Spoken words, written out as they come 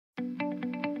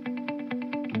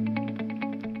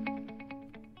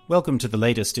Welcome to the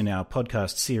latest in our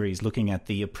podcast series looking at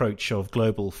the approach of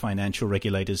global financial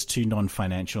regulators to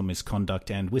non-financial misconduct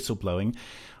and whistleblowing.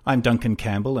 I'm Duncan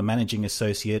Campbell, a managing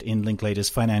associate in Linklater's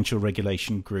Financial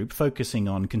Regulation Group, focusing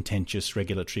on contentious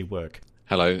regulatory work.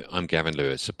 Hello, I'm Gavin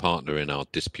Lewis, a partner in our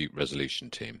dispute resolution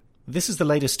team. This is the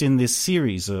latest in this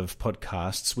series of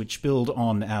podcasts which build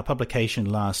on our publication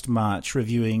last March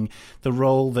reviewing the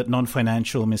role that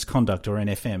non-financial misconduct, or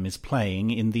NFM, is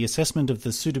playing in the assessment of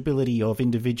the suitability of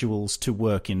individuals to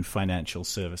work in financial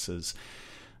services.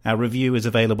 Our review is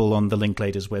available on the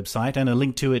Linklater's website, and a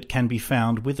link to it can be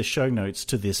found with the show notes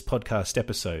to this podcast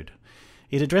episode.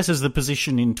 It addresses the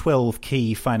position in 12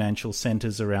 key financial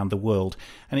centres around the world,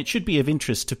 and it should be of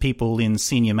interest to people in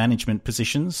senior management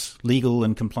positions, legal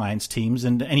and compliance teams,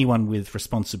 and anyone with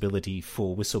responsibility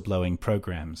for whistleblowing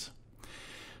programs.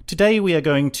 Today we are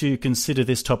going to consider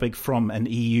this topic from an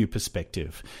EU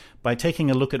perspective by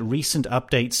taking a look at recent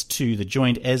updates to the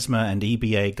joint ESMA and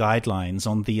EBA guidelines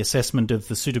on the assessment of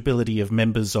the suitability of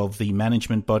members of the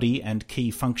management body and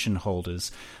key function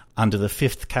holders under the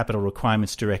 5th Capital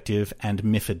Requirements Directive and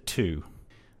MiFID II.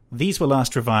 These were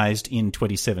last revised in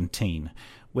 2017.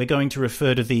 We're going to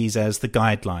refer to these as the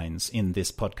guidelines in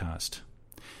this podcast.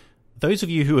 Those of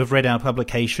you who have read our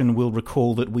publication will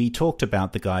recall that we talked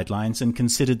about the guidelines and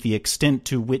considered the extent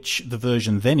to which the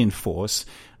version then in force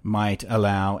might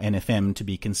allow NFM to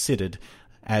be considered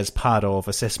as part of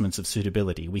assessments of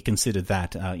suitability. We considered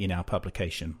that in our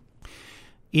publication.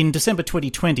 In December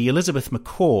 2020, Elizabeth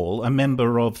McCall, a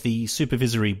member of the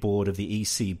Supervisory Board of the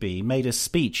ECB, made a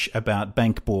speech about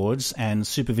bank boards and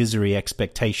supervisory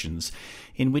expectations,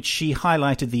 in which she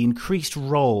highlighted the increased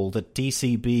role that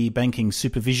DCB banking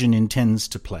supervision intends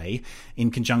to play,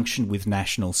 in conjunction with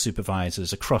national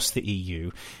supervisors across the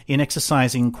EU, in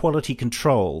exercising quality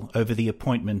control over the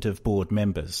appointment of board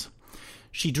members.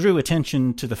 She drew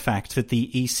attention to the fact that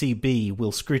the ECB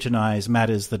will scrutinise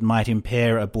matters that might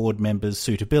impair a board member's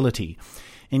suitability,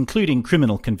 including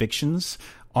criminal convictions,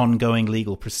 ongoing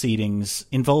legal proceedings,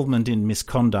 involvement in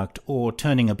misconduct, or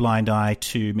turning a blind eye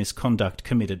to misconduct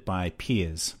committed by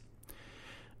peers.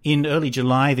 In early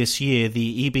July this year,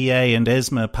 the EBA and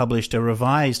ESMA published a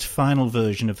revised final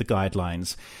version of the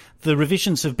guidelines. The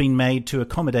revisions have been made to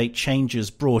accommodate changes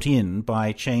brought in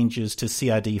by changes to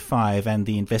CRD5 and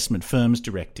the Investment Firms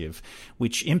Directive,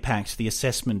 which impact the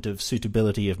assessment of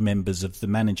suitability of members of the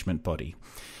management body.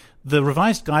 The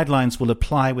revised guidelines will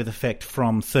apply with effect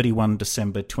from 31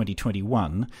 December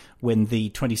 2021, when the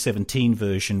 2017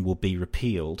 version will be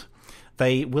repealed.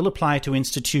 They will apply to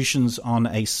institutions on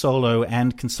a solo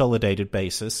and consolidated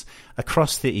basis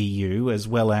across the EU, as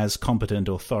well as competent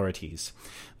authorities.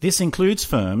 This includes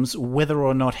firms, whether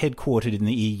or not headquartered in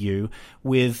the EU,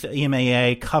 with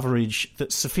EMEA coverage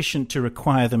that's sufficient to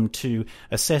require them to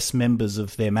assess members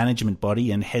of their management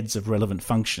body and heads of relevant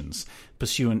functions,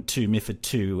 pursuant to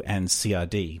MiFID II and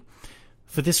CRD.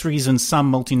 For this reason, some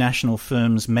multinational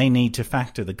firms may need to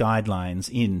factor the guidelines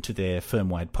into their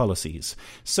firm-wide policies.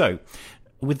 So,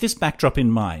 with this backdrop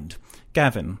in mind,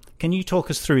 Gavin, can you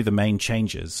talk us through the main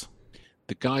changes?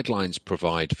 The guidelines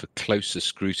provide for closer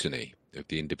scrutiny of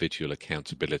the individual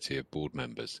accountability of board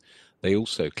members. They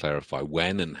also clarify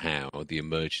when and how the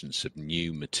emergence of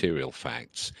new material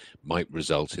facts might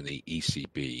result in the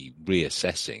ECB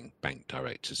reassessing bank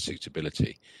directors'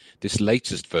 suitability. This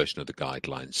latest version of the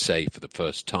guidelines say for the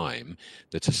first time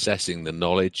that assessing the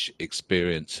knowledge,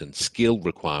 experience and skill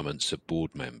requirements of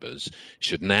board members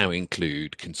should now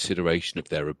include consideration of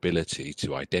their ability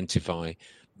to identify,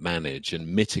 manage and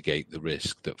mitigate the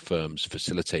risk that firms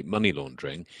facilitate money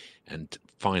laundering and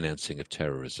financing of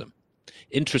terrorism.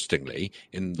 Interestingly,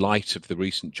 in light of the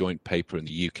recent joint paper in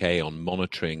the UK on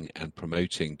monitoring and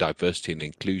promoting diversity and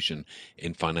inclusion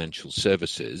in financial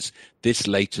services, this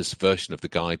latest version of the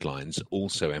guidelines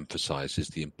also emphasises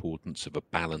the importance of a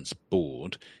balanced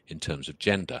board in terms of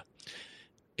gender.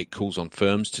 It calls on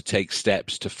firms to take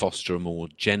steps to foster a more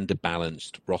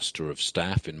gender-balanced roster of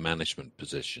staff in management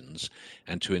positions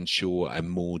and to ensure a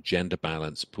more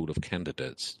gender-balanced pool of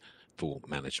candidates for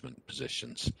management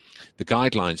positions. The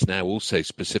guidelines now also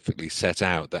specifically set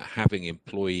out that having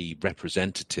employee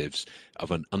representatives of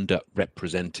an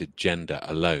underrepresented gender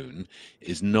alone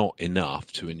is not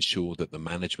enough to ensure that the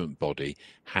management body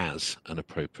has an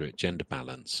appropriate gender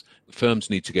balance.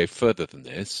 Firms need to go further than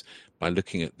this by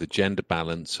looking at the gender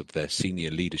balance of their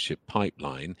senior leadership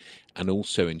pipeline and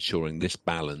also ensuring this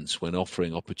balance when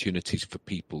offering opportunities for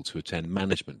people to attend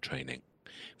management training.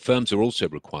 Firms are also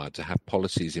required to have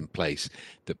policies in place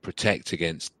that protect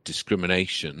against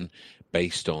discrimination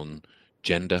based on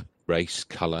gender, race,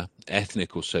 colour,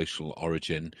 ethnic or social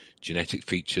origin, genetic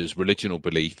features, religion or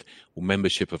belief, or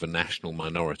membership of a national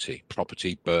minority,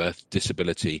 property, birth,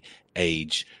 disability,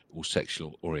 age, or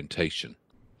sexual orientation.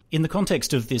 In the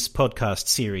context of this podcast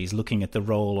series looking at the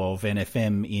role of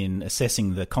NFM in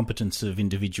assessing the competence of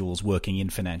individuals working in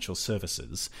financial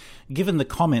services, given the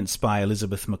comments by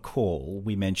Elizabeth McCall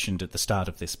we mentioned at the start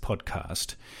of this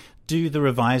podcast, do the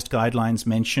revised guidelines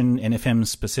mention NFM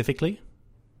specifically?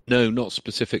 No, not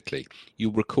specifically.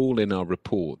 You'll recall in our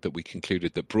report that we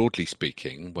concluded that, broadly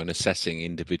speaking, when assessing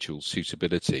individual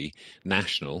suitability,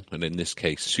 national, and in this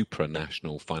case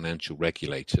supranational financial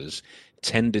regulators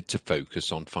tended to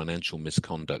focus on financial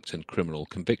misconduct and criminal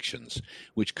convictions,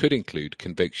 which could include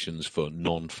convictions for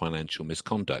non-financial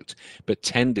misconduct, but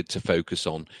tended to focus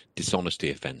on dishonesty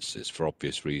offences for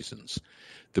obvious reasons.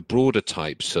 The broader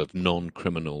types of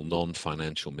non-criminal,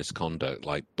 non-financial misconduct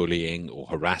like bullying or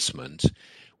harassment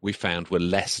we found were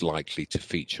less likely to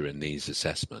feature in these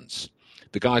assessments.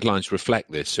 The guidelines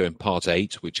reflect this, so in Part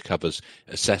 8, which covers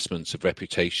assessments of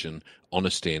reputation,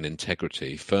 honesty and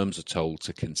integrity, firms are told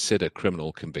to consider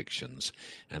criminal convictions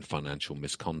and financial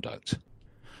misconduct.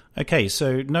 Okay,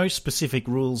 so no specific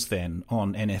rules then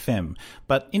on NFM,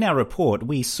 but in our report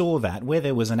we saw that where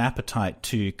there was an appetite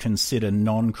to consider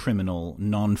non-criminal,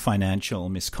 non-financial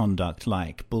misconduct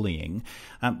like bullying,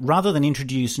 rather than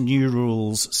introduce new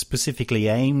rules specifically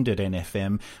aimed at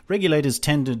NFM, regulators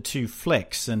tended to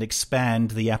flex and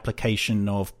expand the application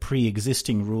of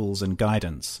pre-existing rules and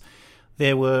guidance.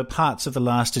 There were parts of the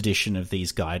last edition of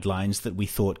these guidelines that we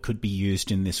thought could be used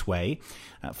in this way.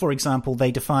 For example,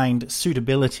 they defined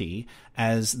suitability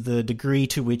as the degree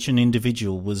to which an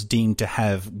individual was deemed to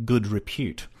have good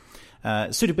repute.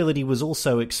 Suitability was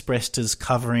also expressed as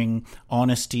covering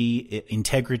honesty,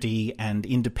 integrity, and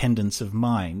independence of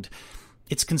mind.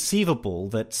 It's conceivable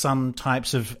that some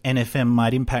types of NFM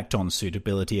might impact on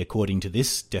suitability according to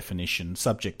this definition,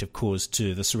 subject, of course,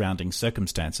 to the surrounding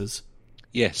circumstances.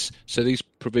 Yes, so these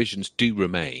provisions do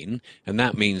remain, and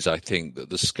that means, I think, that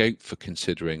the scope for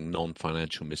considering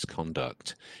non-financial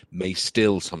misconduct may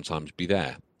still sometimes be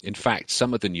there. In fact,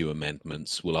 some of the new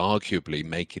amendments will arguably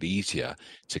make it easier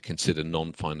to consider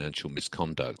non-financial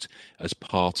misconduct as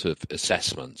part of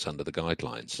assessments under the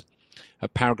guidelines.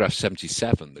 At paragraph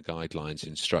 77, the guidelines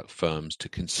instruct firms to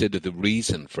consider the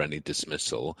reason for any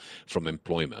dismissal from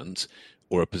employment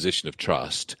or a position of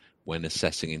trust when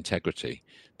assessing integrity.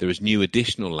 There is new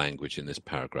additional language in this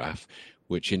paragraph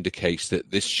which indicates that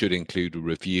this should include a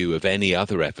review of any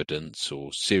other evidence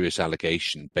or serious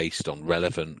allegation based on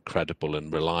relevant, credible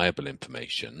and reliable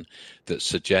information that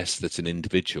suggests that an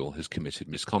individual has committed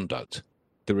misconduct.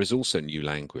 There is also new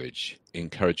language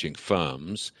encouraging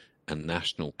firms and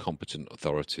national competent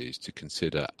authorities to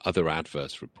consider other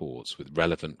adverse reports with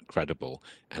relevant, credible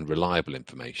and reliable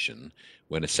information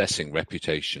when assessing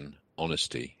reputation,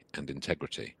 honesty and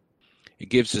integrity. It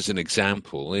gives as an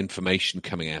example information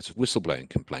coming out of whistleblowing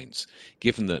complaints.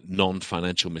 Given that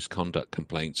non-financial misconduct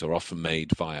complaints are often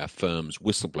made via firms'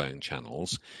 whistleblowing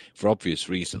channels, for obvious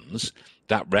reasons,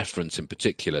 that reference in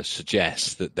particular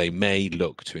suggests that they may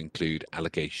look to include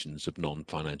allegations of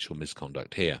non-financial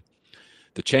misconduct here.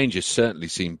 The changes certainly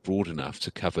seem broad enough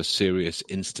to cover serious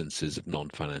instances of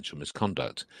non-financial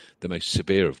misconduct, the most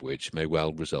severe of which may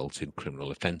well result in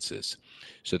criminal offences.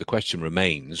 So the question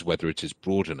remains whether it is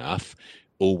broad enough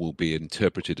or will be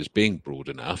interpreted as being broad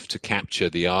enough to capture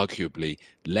the arguably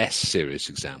less serious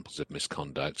examples of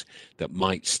misconduct that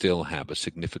might still have a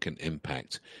significant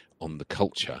impact on the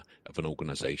culture of an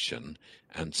organisation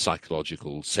and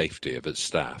psychological safety of its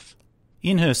staff.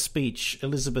 In her speech,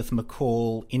 Elizabeth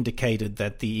McCall indicated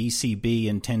that the ECB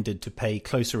intended to pay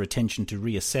closer attention to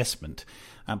reassessment,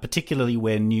 particularly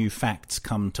where new facts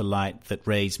come to light that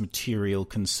raise material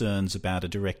concerns about a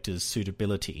director's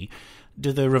suitability.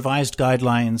 Do the revised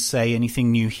guidelines say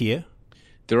anything new here?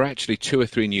 There are actually 2 or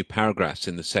 3 new paragraphs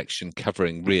in the section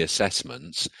covering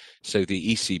reassessments, so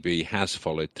the ECB has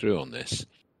followed through on this.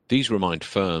 These remind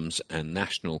firms and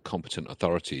national competent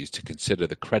authorities to consider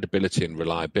the credibility and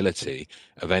reliability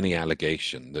of any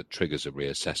allegation that triggers a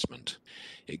reassessment.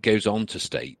 It goes on to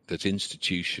state that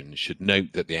institutions should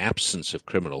note that the absence of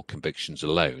criminal convictions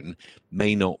alone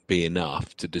may not be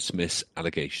enough to dismiss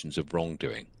allegations of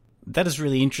wrongdoing. That is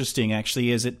really interesting,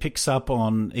 actually, as it picks up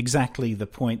on exactly the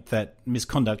point that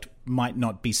misconduct might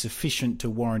not be sufficient to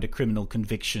warrant a criminal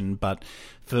conviction, but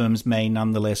firms may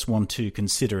nonetheless want to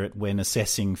consider it when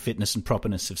assessing fitness and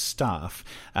properness of staff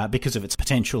because of its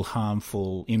potential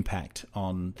harmful impact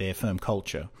on their firm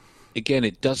culture. Again,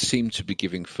 it does seem to be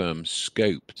giving firms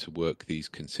scope to work these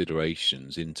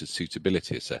considerations into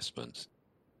suitability assessments.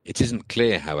 It isn't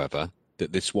clear, however,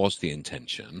 that this was the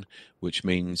intention, which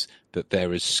means that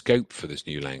there is scope for this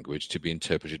new language to be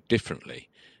interpreted differently,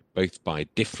 both by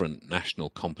different national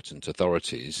competent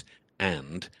authorities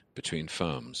and between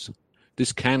firms.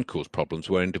 This can cause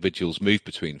problems where individuals move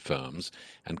between firms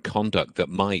and conduct that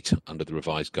might, under the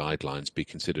revised guidelines, be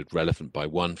considered relevant by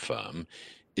one firm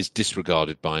is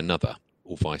disregarded by another,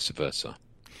 or vice versa.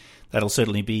 That'll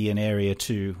certainly be an area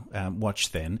to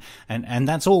watch then. And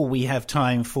that's all we have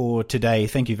time for today.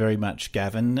 Thank you very much,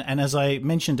 Gavin. And as I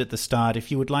mentioned at the start,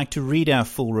 if you would like to read our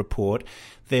full report,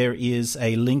 there is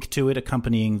a link to it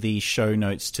accompanying the show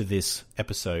notes to this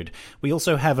episode. We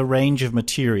also have a range of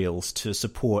materials to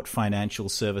support financial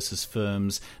services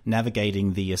firms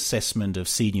navigating the assessment of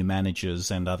senior managers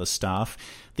and other staff.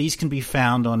 These can be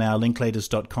found on our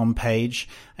linklaters.com page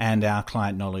and our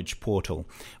Client Knowledge portal.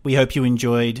 We hope you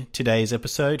enjoyed today's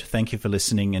episode. Thank you for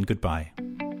listening and goodbye.